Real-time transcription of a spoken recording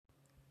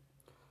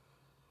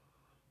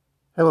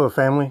Hello,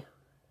 family.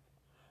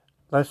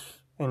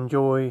 Let's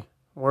enjoy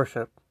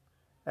worship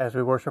as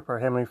we worship our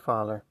Heavenly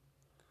Father.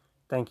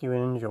 Thank you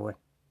and enjoy.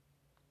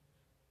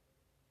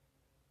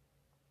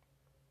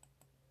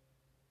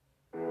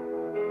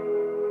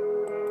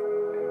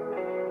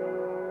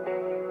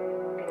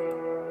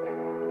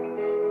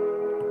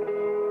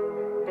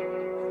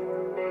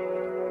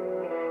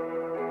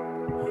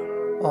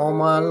 All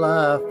my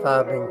life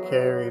I've been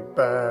carried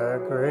by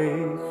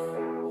grace.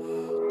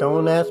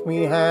 Don't ask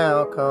me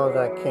how, 'cause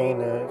I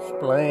can't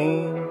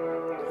explain.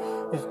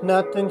 It's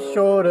nothing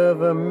short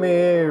of a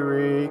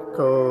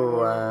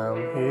miracle I'm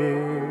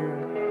here.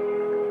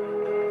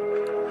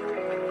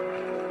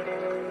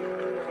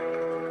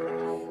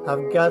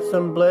 I've got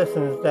some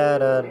blessings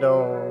that I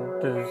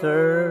don't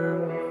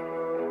deserve.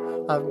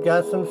 I've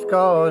got some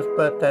scars,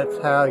 but that's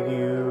how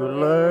you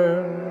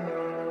learn.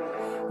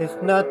 It's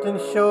nothing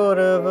short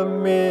of a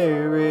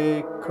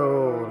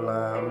miracle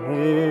I'm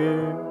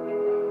here.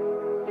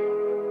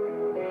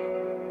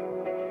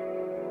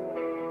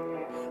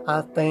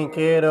 I think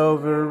it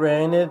over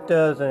and it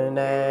doesn't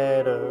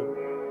add up.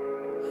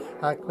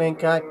 I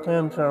think I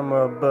come from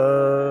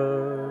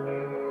above.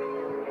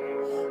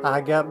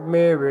 I got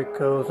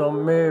miracles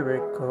on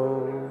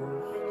miracles,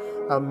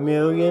 a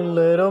million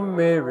little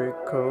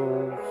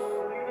miracles.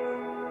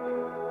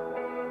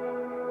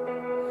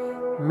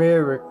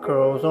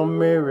 Miracles on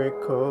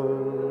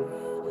miracles.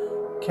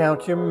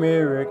 Count your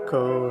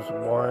miracles.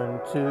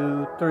 1,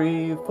 2,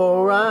 3,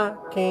 4. I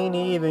can't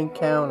even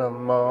count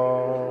them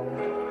all.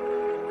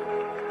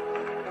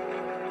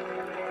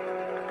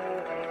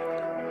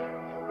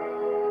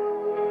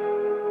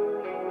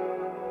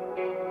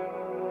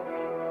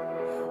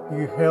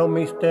 You held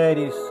me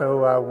steady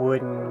so I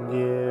wouldn't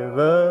give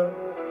up.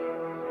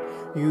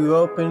 You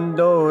opened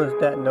doors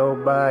that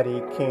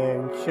nobody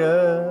can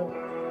shut.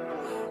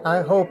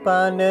 I hope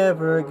I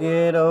never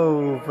get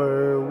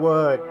over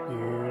what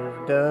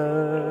you've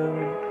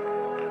done.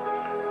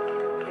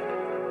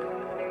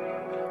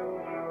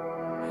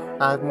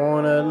 I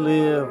wanna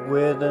live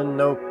with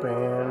an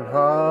open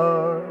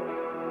heart.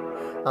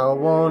 I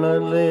wanna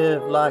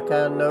live like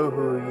I know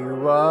who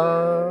you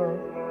are.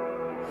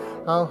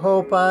 I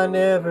hope I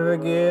never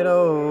get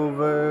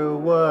over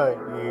what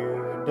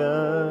you've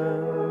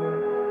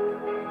done.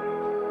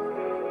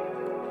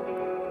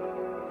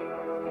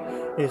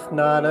 It's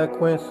not a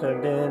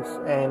coincidence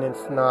and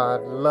it's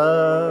not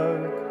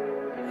luck.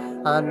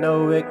 I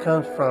know it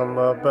comes from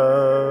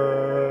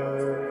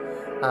above.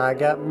 I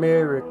got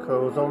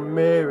miracles on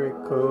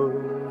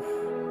miracles,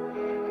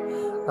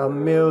 a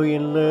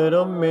million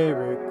little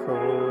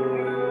miracles.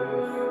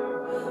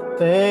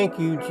 Thank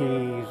you,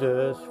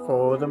 Jesus,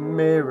 for the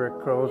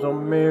miracles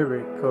on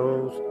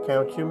miracles.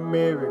 Count your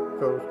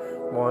miracles.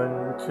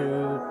 1,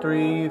 2,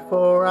 3,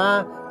 4.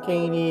 I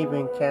can't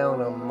even count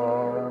them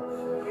all.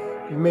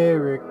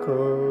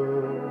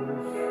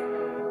 Miracles,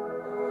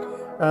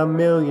 a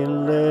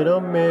million little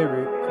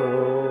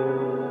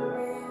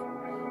miracles.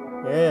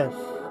 Yes,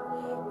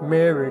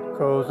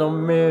 miracles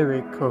on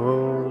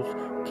miracles.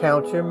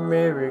 Count your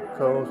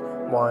miracles.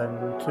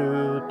 1,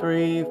 2,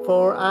 3,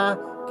 4. I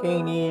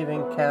can't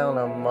even count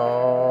them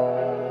all.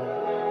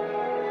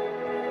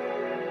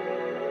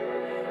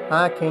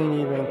 I can't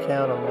even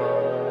count them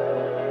all.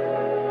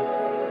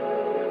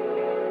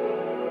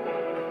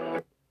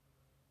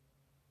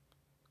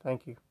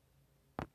 Thank you.